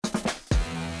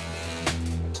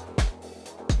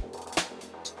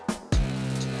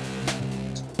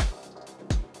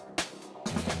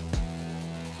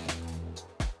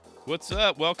What's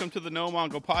up? Welcome to the No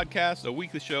Mongo Podcast, a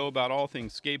weekly show about all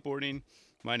things skateboarding.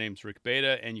 My name's Rick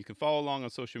Beta, and you can follow along on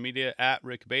social media at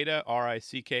Rick Beta,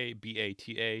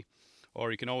 RickBata,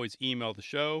 or you can always email the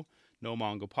show,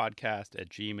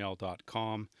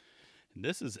 nomongopodcast@gmail.com. And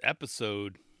this is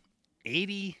episode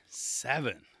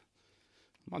 87.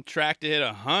 I'm on track to hit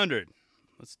 100.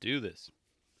 Let's do this.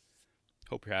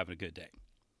 Hope you're having a good day.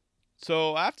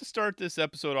 So I have to start this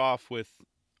episode off with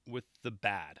the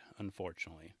bad,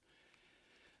 unfortunately.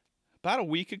 About a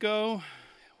week ago,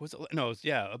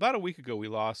 about a week ago we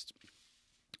lost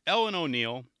Ellen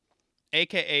O'Neill,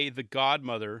 a.k.a. the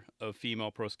godmother of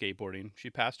female pro skateboarding. She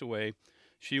passed away.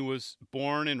 She was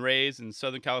born and raised in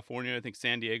Southern California, I think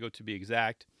San Diego to be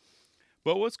exact.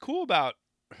 But what's cool about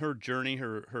her journey,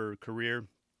 her career,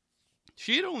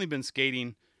 she had only been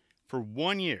skating for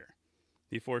 1 year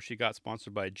before she got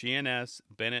sponsored by GNS,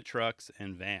 Bennett Trucks,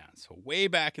 and Vans. So way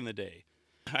back in the day.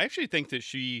 I actually think that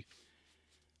she's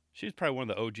probably one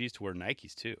of the OGs to wear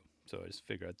Nikes too. So I just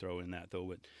figured I'd throw in that though.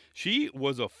 But she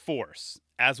was a force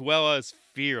as well as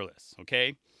fearless,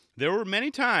 okay? There were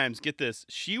many times, get this,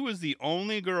 she was the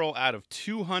only girl out of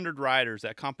 200 riders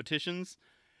at competitions,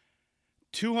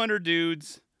 200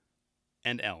 dudes,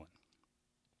 and Ellen.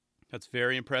 That's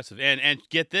very impressive. And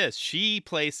get this, she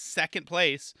placed second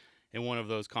place in one of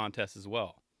those contests as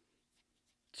well.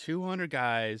 200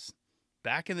 guys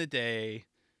back in the day,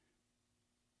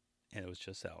 and it was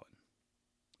just Ellen.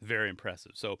 Very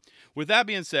impressive. So with that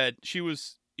being said, she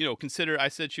was, considered, I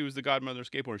said she was the godmother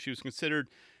of skateboarding. She was considered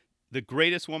the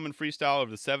greatest woman freestyler of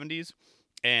the 70s.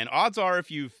 And odds are, if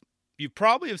you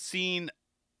probably have seen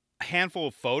a handful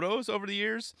of photos over the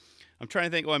years. I'm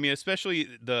trying to think, especially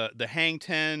the Hang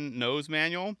 10 nose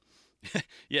manual.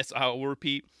 Yes, I'll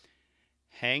repeat.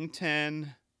 Hang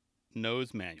 10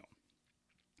 nose manual.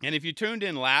 And if you tuned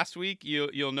in last week,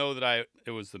 you'll know that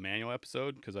it was the manual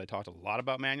episode because I talked a lot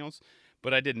about manuals,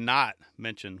 but I did not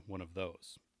mention one of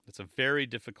those. It's a very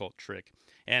difficult trick,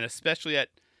 and especially at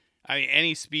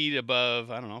any speed above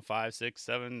 5, 6,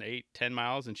 7, 8, 10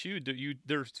 miles, and she would do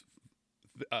there's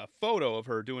a photo of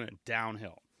her doing it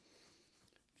downhill.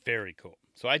 Very cool.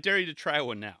 So I dare you to try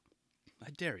one now.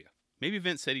 I dare you. Maybe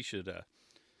Vince said he should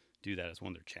do that as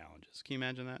one of their challenges. Can you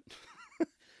imagine that?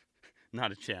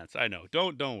 Not a chance. I know.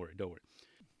 Don't worry.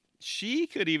 She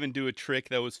could even do a trick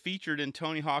that was featured in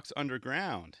Tony Hawk's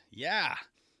Underground. Yeah.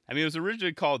 It was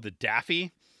originally called the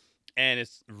Daffy, and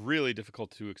it's really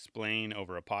difficult to explain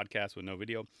over a podcast with no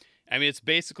video. It's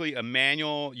basically a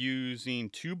manual using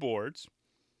two boards,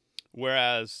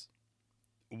 whereas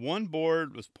one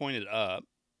board was pointed up,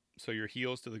 so your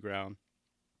heels to the ground,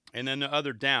 and then the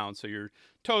other down, so your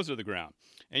toes are the ground.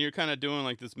 And you're kind of doing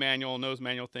like this nose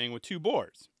manual thing with two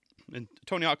boards. And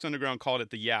Tony Hawk's Underground called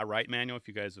it the Yeah Right manual. If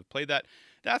you guys have played that,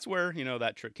 that's where,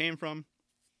 that trick came from.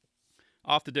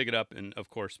 I'll have to dig it up and, of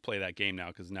course, play that game now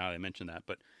because now they mention that.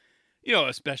 But,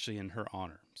 especially in her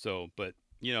honor. So, but,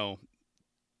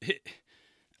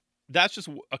 that's just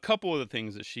a couple of the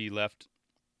things that she left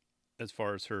as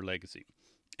far as her legacy.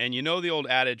 And the old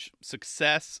adage,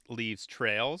 success leaves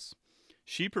trails.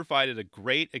 She provided a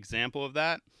great example of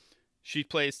that. She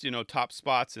placed, top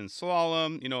spots in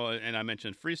slalom, and I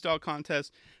mentioned freestyle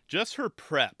contests. Just her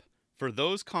prep for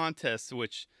those contests,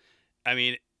 which,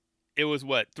 it was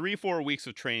 3-4 weeks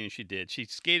of training she did. She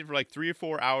skated for 3 or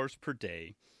 4 hours per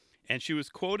day. And she was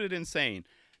quoted in saying,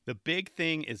 "The big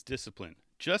thing is discipline.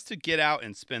 Just to get out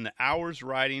and spend the hours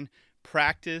riding,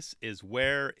 practice is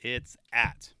where it's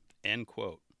at." End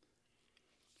quote.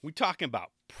 We talking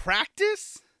about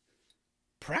practice?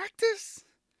 Practice?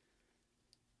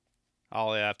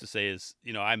 All I have to say is,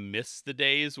 I miss the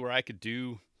days where I could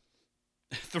do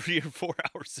 3 or 4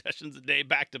 hour sessions a day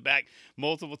back to back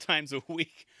multiple times a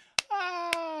week.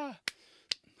 I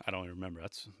don't even remember.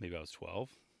 Maybe I was 12.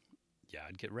 Yeah,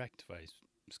 I'd get wrecked if I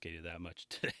skated that much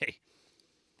today.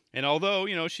 And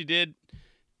although, she did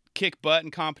kick butt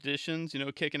in competitions,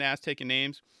 kicking ass, taking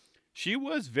names, she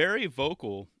was very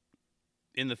vocal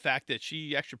in the fact that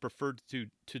she actually preferred to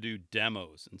do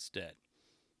demos instead.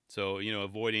 So,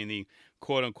 avoiding the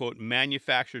quote-unquote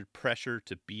manufactured pressure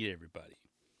to beat everybody.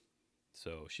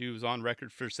 So she was on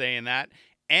record for saying that.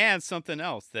 And something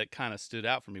else that kind of stood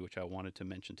out for me, which I wanted to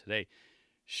mention today.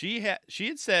 She had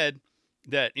said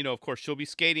that, of course, she'll be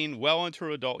skating well into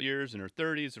her adult years, in her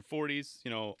 30s or 40s,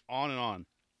 on and on.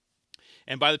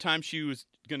 And by the time she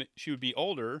would be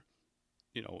older,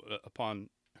 upon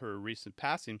her recent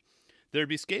passing, there'd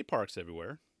be skate parks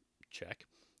everywhere. Check.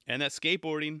 And that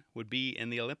skateboarding would be in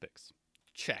the Olympics.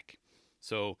 Check.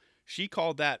 So she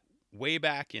called that way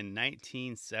back in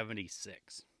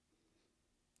 1976.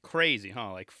 Crazy,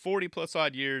 huh? 40 plus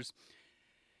odd years.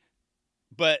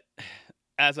 But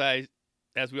as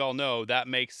we all know, that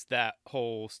makes that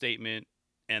whole statement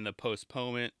and the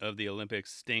postponement of the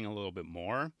Olympics sting a little bit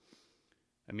more.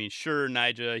 I mean, sure,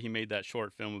 Nigel, he made that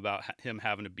short film about him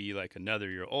having to be like another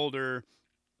year older,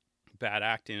 bad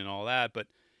acting and all that, but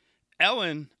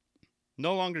Ellen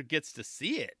no longer gets to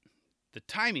see it. The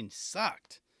timing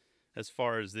sucked as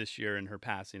far as this year and her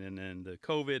passing and then the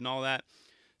COVID and all that.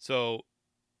 So,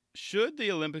 should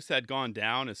the Olympics had gone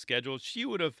down as scheduled, she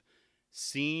would have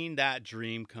seen that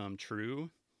dream come true.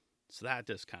 So that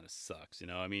just kind of sucks, you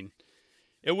know. I mean,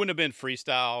 it wouldn't have been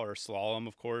freestyle or slalom,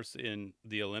 of course, in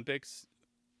the Olympics,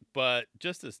 but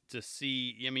just to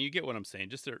see, I mean, you get what I'm saying.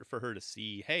 Just for her to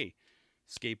see, hey,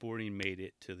 skateboarding made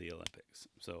it to the Olympics.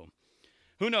 So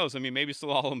who knows? I mean, maybe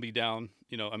slalom be down,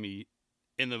 you know, I mean,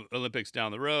 in the Olympics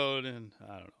down the road. And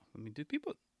I don't know. I mean, do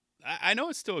people, I know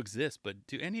it still exists, but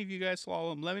do any of you guys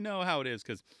slalom? Let me know how it is.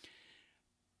 Because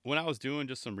when I was doing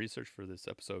just some research for this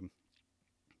episode,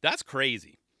 that's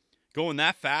crazy. Going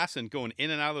that fast and going in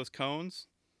and out of those cones.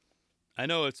 I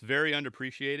know it's very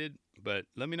underappreciated, but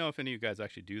let me know if any of you guys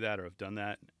actually do that or have done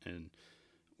that, and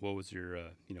what was your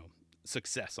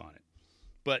success on it.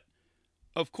 But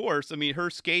of course, I mean, her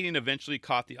skating eventually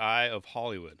caught the eye of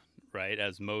Hollywood, right?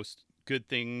 As most good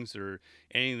things or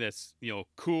anything that's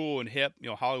cool and hip,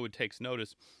 Hollywood takes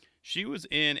notice. She was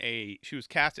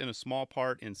cast in a small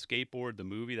part in Skateboard, the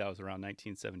movie that was around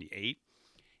 1978,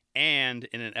 and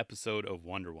in an episode of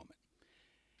Wonder Woman.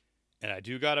 And I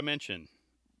do gotta mention,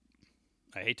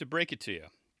 I hate to break it to you,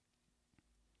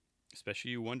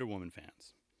 especially you Wonder Woman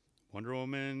fans. Wonder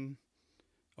Woman,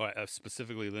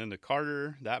 specifically Linda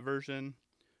Carter, that version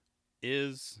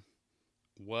was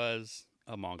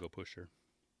a Mongo pusher.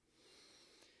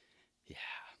 Yeah.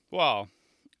 Well,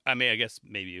 I mean, I guess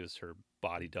maybe it was her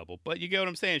body double, but you get what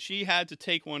I'm saying. She had to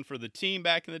take one for the team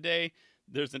back in the day.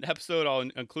 There's an episode, I'll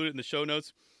include it in the show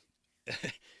notes.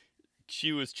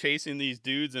 She was chasing these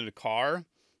dudes in a car.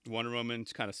 Wonder Woman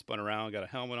kind of spun around, got a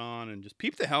helmet on, and just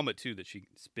peeped the helmet too that she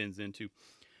spins into.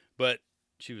 But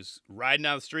she was riding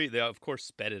down the street. They, of course,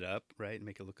 sped it up, right, and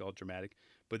make it look all dramatic.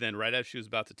 But then right as she was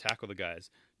about to tackle the guys,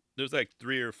 there's like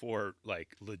 3 or 4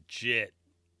 like legit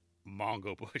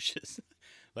Mongo pushes,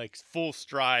 like full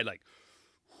stride, like.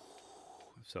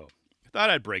 So I thought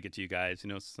I'd break it to you guys,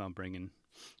 since I'm bringing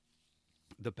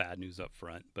the bad news up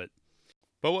front. But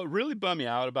what really bummed me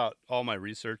out about all my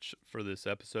research for this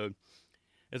episode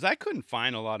is I couldn't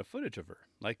find a lot of footage of her.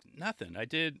 Like nothing. I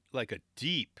did like a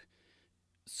deep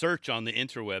search on the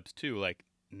interwebs too, like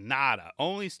nada.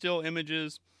 Only still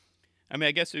images. I mean,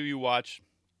 I guess if you watch,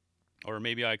 or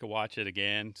maybe I could watch it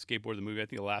again, Skateboard the movie. I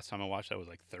think the last time I watched that was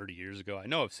like 30 years ago. I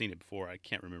know I've seen it before. I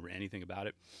can't remember anything about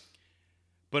it.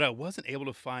 But I wasn't able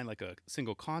to find like a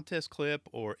single contest clip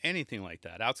or anything like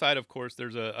that. Outside, of course,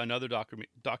 there's another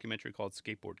documentary called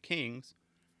Skateboard Kings.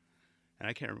 And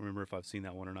I can't remember if I've seen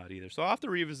that one or not either. So I'll have to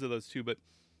revisit those two. But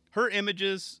her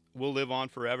images will live on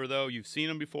forever, though. You've seen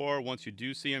them before. Once you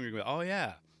do see them, you're going, oh,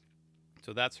 yeah.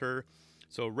 So that's her.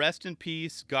 So rest in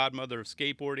peace, godmother of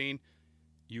skateboarding.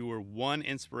 You were one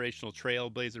inspirational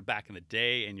trailblazer back in the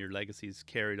day, and your legacy's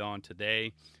carried on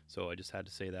today. So I just had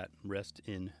to say that. Rest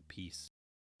in peace.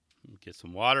 Get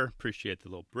some water. Appreciate the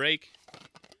little break.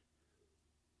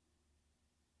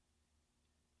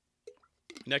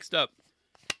 Next up,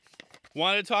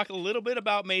 wanted to talk a little bit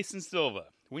about Mason Silva.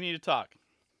 We need to talk.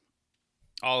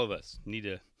 All of us need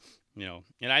to,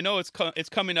 and I know it's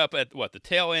coming up at the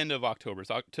tail end of October.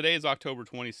 So today is October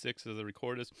 26th as I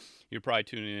record this. You're probably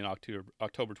tuning in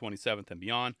October 27th and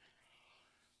beyond.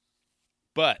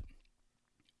 But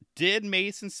did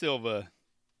Mason Silva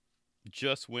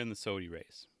just win the SOTY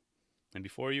race? And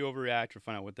before you overreact or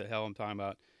find out what the hell I'm talking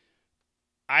about,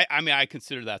 I mean, I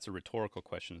consider that's a rhetorical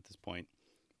question at this point.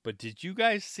 But did you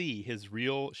guys see his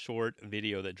real short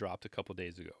video that dropped a couple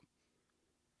days ago?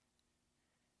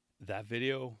 That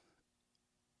video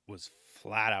was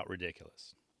flat out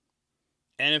ridiculous.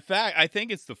 And in fact, I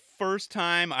think it's the first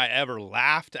time I ever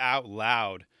laughed out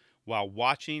loud while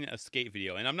watching a skate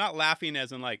video. And I'm not laughing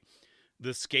as in like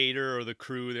the skater or the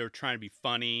crew, they were trying to be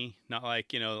funny, not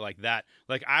like, like that.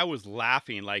 Like I was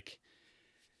laughing, like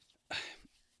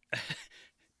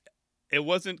it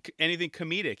wasn't anything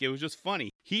comedic. It was just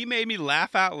funny. He made me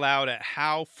laugh out loud at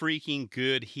how freaking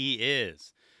good he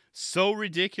is. So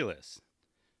ridiculous.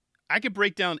 I could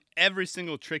break down every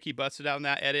single trick he busted out in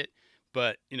that edit,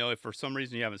 but if for some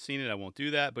reason you haven't seen it, I won't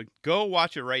do that. But go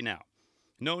watch it right now.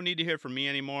 No need to hear from me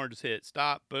anymore. Just hit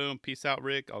stop, boom, peace out,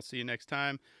 Rick. I'll see you next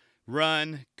time.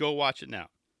 Run, go watch it now.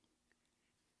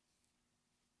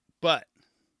 But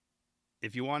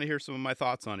if you want to hear some of my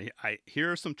thoughts on it, here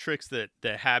are some tricks that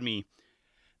had me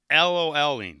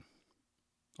LOLing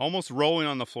almost rolling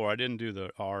on the floor. I didn't do the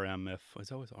RMF. Is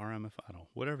that always RMF? I don't know.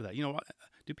 Whatever that.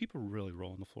 Do people really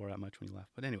roll on the floor that much when you laugh?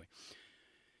 But anyway,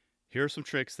 here are some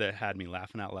tricks that had me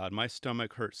laughing out loud. My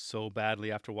stomach hurt so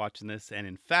badly after watching this. And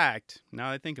in fact, now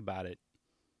that I think about it,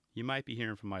 you might be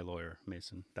hearing from my lawyer,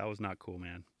 Mason. That was not cool,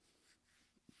 man.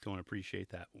 Don't appreciate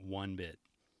that one bit.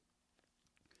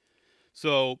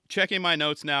 So, checking my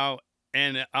notes now,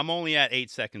 and I'm only at 8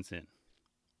 seconds in.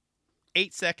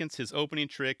 8 seconds, his opening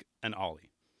trick, an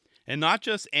ollie. And not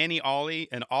just any ollie,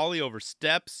 an ollie over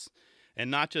steps,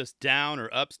 and not just down or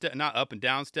up not up and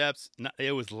down steps.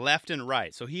 It was left and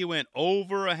right. So he went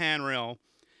over a handrail,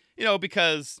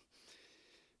 because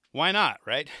why not,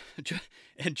 right?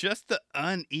 And just the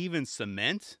uneven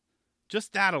cement,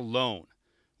 just that alone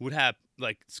would have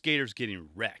like skaters getting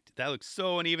wrecked. That looked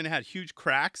so uneven. It had huge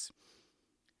cracks.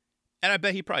 And I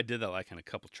bet he probably did that like in a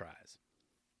couple tries.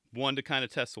 1, to kind of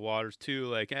test the waters. 2,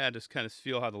 like, just kind of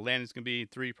feel how the landing's going to be.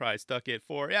 3, probably stuck it.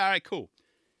 4, yeah, all right, cool.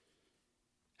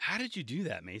 How did you do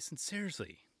that, Mason?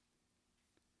 Seriously.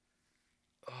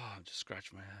 Oh, I'm just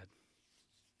scratching my head.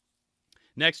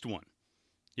 Next one.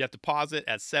 You have to pause it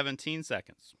at 17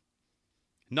 seconds.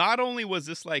 Not only was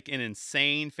this like an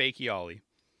insane fakie ollie,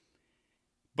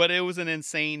 but it was an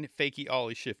insane fakie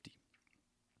ollie shifty.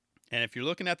 And if you're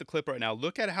looking at the clip right now,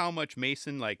 look at how much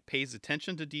Mason like pays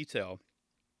attention to detail.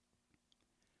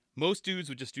 Most dudes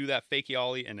would just do that fakie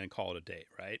ollie and then call it a day,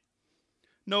 right?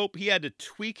 Nope, he had to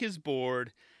tweak his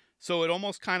board so it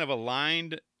almost kind of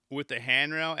aligned with the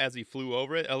handrail as he flew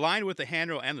over it, aligned with the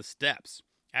handrail and the steps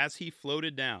as he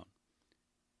floated down.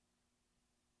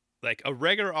 Like a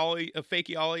regular ollie, a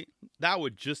fakie ollie, that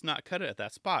would just not cut it at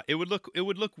that spot. It would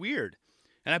look weird.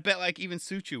 And I bet like even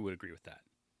Suchu would agree with that.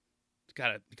 You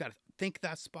gotta think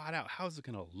that spot out. How's it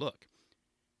gonna look?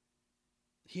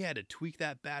 He had to tweak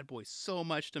that bad boy so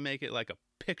much to make it like a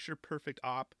picture perfect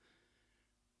op.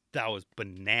 That was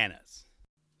bananas.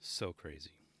 So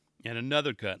crazy. And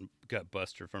another gut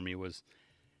buster for me was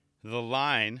the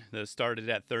line that started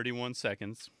at 31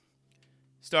 seconds.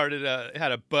 Had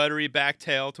a buttery back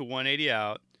tail to 180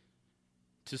 out,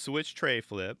 to switch tray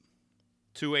flip,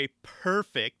 to a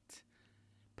perfect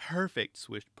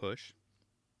switch push.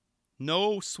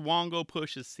 No Swango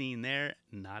push is seen there.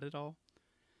 Not at all.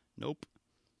 Nope.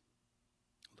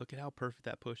 Look at how perfect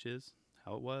that push is.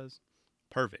 How it was.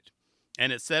 Perfect.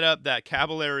 And it set up that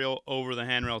caballerial over the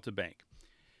handrail to bank.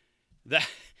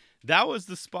 That was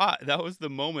the spot. That was the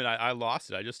moment I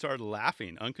lost it. I just started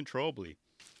laughing uncontrollably.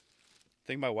 I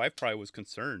think my wife probably was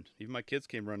concerned. Even my kids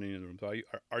came running in the room. So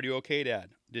are you okay, Dad?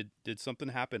 Did something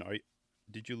happen?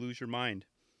 Did you lose your mind?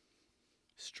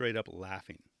 Straight up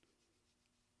laughing.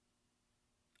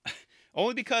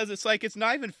 Only because it's like it's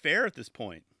not even fair at this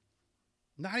point.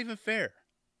 Not even fair.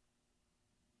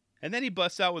 And then he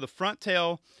busts out with a front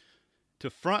tail to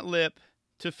front lip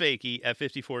to fakie at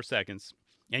 54 seconds.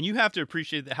 And you have to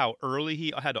appreciate how early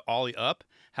he had to ollie up,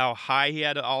 how high he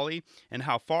had to ollie, and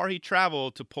how far he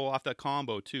traveled to pull off that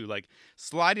combo too. Like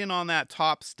sliding on that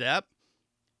top step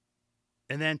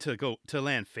and then to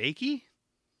land fakie.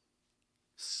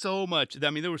 So much. I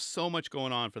mean, there was so much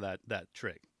going on for that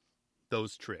trick.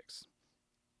 Those tricks.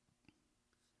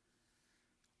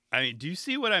 I mean, do you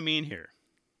see what I mean here?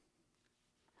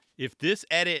 If this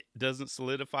edit doesn't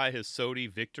solidify his SOTY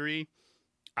victory,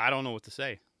 I don't know what to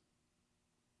say.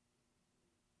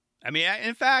 I mean,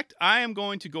 in fact, I am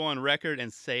going to go on record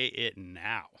and say it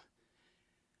now.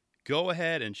 Go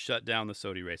ahead and shut down the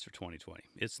SOTY race for 2020.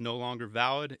 It's no longer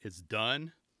valid. It's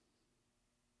done.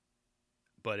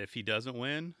 But if he doesn't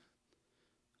win,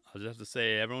 I'll just have to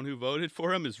say everyone who voted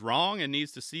for him is wrong and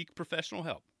needs to seek professional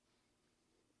help.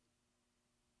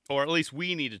 Or at least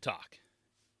we need to talk.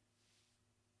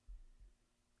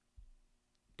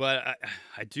 But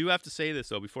I do have to say this,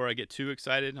 though, before I get too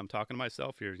excited. I'm talking to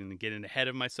myself here. I'm going to get in ahead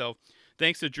of myself.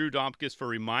 Thanks to Drew Domkis for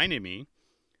reminding me.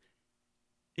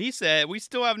 He said, we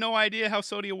still have no idea how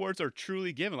SOTY awards are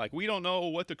truly given. Like, we don't know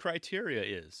what the criteria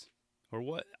is or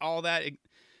what all that.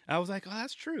 I was like, oh,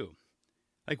 that's true.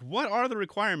 Like, what are the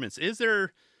requirements? Is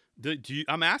there,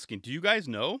 I'm asking, do you guys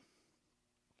know?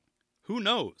 Who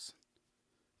knows?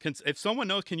 If someone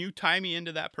knows, can you tie me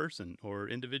into that person or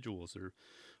individuals or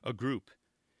a group?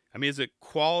 I mean, is it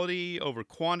quality over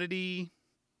quantity?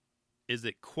 Is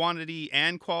it quantity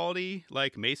and quality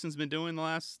like Mason's been doing the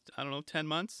last, 10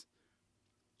 months?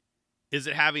 Is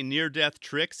it having near-death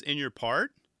tricks in your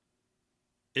part?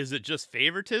 Is it just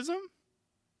favoritism?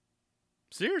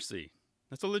 Seriously,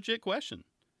 that's a legit question.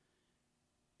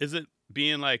 Is it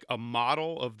being like a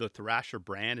model of the Thrasher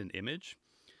brand and image?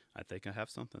 I think I have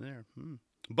something there.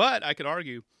 But I could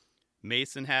argue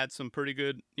Mason had some pretty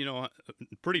good,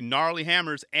 pretty gnarly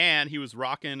hammers, and he was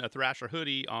rocking a Thrasher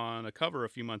hoodie on a cover a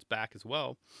few months back as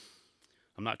well.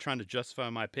 I'm not trying to justify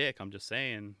my pick. I'm just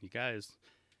saying, you guys.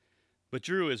 But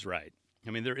Drew is right. I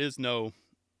mean, there is no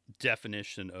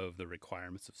definition of the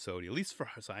requirements of SOTY, at least for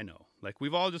as I know. Like,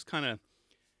 we've all just kind of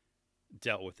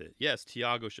dealt with it. Yes,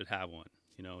 Tiago should have one.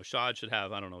 Shad should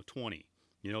have, 20.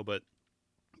 But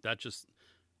that just,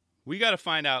 we got to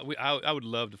find out. I would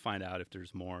love to find out if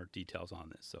there's more details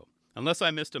on this. So unless I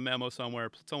missed a memo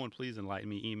somewhere, someone please enlighten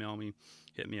me, email me,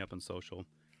 hit me up on social.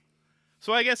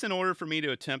 So I guess in order for me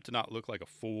to attempt to not look like a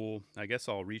fool, I guess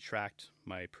I'll retract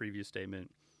my previous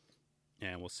statement,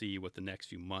 and we'll see what the next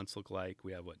few months look like.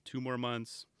 We have, 2 more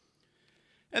months?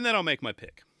 And then I'll make my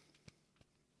pick.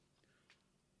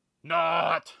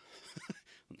 Not!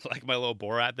 Like my little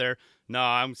Borat there. No,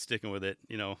 I'm sticking with it.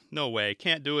 No way.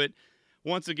 Can't do it.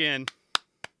 Once again,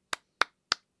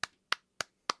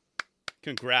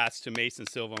 congrats to Mason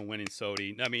Silva on winning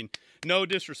SOTY. I mean, no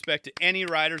disrespect to any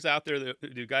riders out there.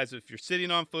 Guys, if you're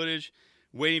sitting on footage,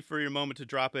 waiting for your moment to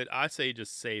drop it, I say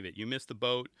just save it. You missed the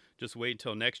boat. Just wait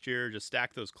until next year. Just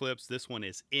stack those clips. This one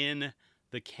is in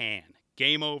the can.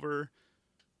 Game over.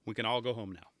 We can all go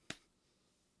home now.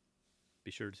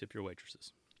 Be sure to tip your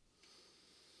waitresses.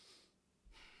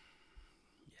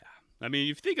 Yeah. I mean, if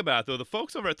you think about it, though, the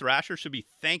folks over at Thrasher should be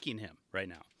thanking him right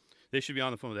now. They should be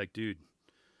on the phone like, dude,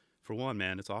 for one,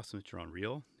 man, it's awesome that you're on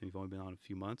Real. You've only been on a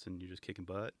few months and you're just kicking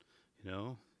butt.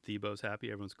 Thebo's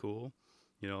happy. Everyone's cool.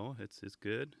 It's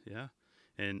good. Yeah.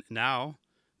 And now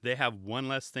they have one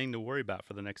less thing to worry about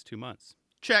for the next 2 months.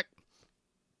 Check.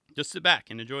 Just sit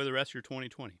back and enjoy the rest of your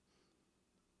 2020.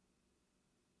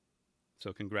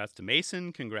 So congrats to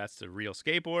Mason. Congrats to Real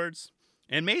Skateboards.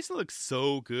 And Mason looks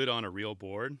so good on a real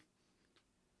board.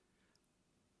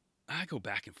 I go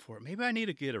back and forth. Maybe I need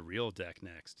to get a real deck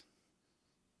next.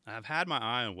 I've had my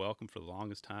eye on Welcome for the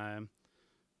longest time.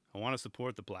 I want to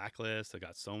support the Blacklist. I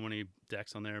got so many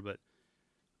decks on there, but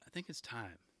I think it's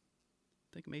time.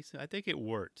 I think it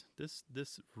worked.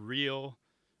 This real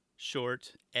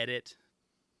short edit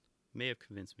may have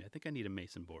convinced me. I think I need a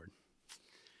Mason board.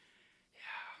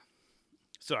 Yeah.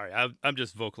 Sorry, I'm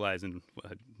just vocalizing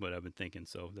what I've been thinking,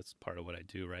 so that's part of what I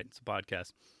do, right? It's a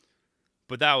podcast.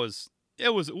 But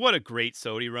it was what a great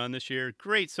SOTY run this year.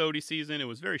 Great SOTY season. It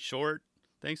was very short,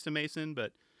 thanks to Mason,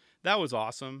 but that was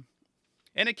awesome.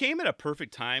 And it came at a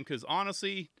perfect time because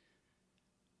honestly,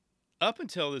 up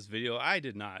until this video, I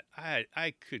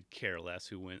could care less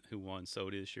who won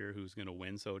SOTY this year, who's going to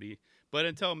win SOTY. But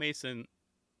until Mason,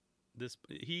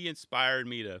 he inspired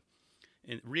me to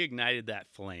and reignited that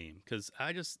flame because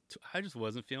I just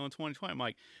wasn't feeling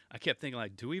 2020. I kept thinking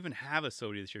do we even have a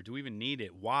SOTY this year? Do we even need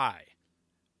it? Why?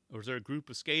 Or is there a group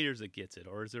of skaters that gets it?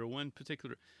 Or is there one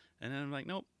particular? And then I'm like,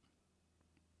 nope.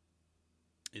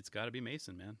 It's got to be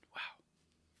Mason, man. Wow.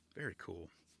 Very cool.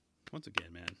 Once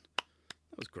again, man.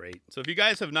 That was great. So if you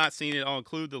guys have not seen it, I'll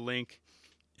include the link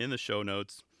in the show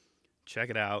notes. Check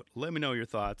it out. Let me know your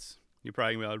thoughts. You're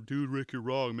probably going to be like, dude, Rick, you're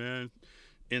wrong, man.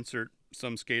 Insert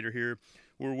some skater here.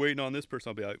 We're waiting on this person.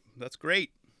 I'll be like, that's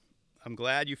great. I'm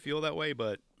glad you feel that way,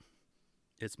 but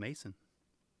it's Mason.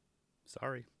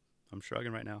 Sorry. I'm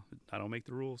shrugging right now. I don't make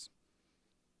the rules.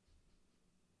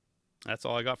 That's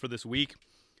all I got for this week.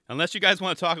 Unless you guys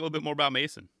want to talk a little bit more about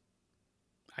Mason.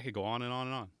 I could go on and on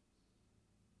and on.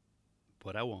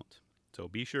 But I won't. So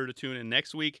be sure to tune in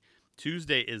next week.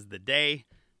 Tuesday is the day.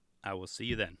 I will see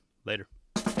you then. Later.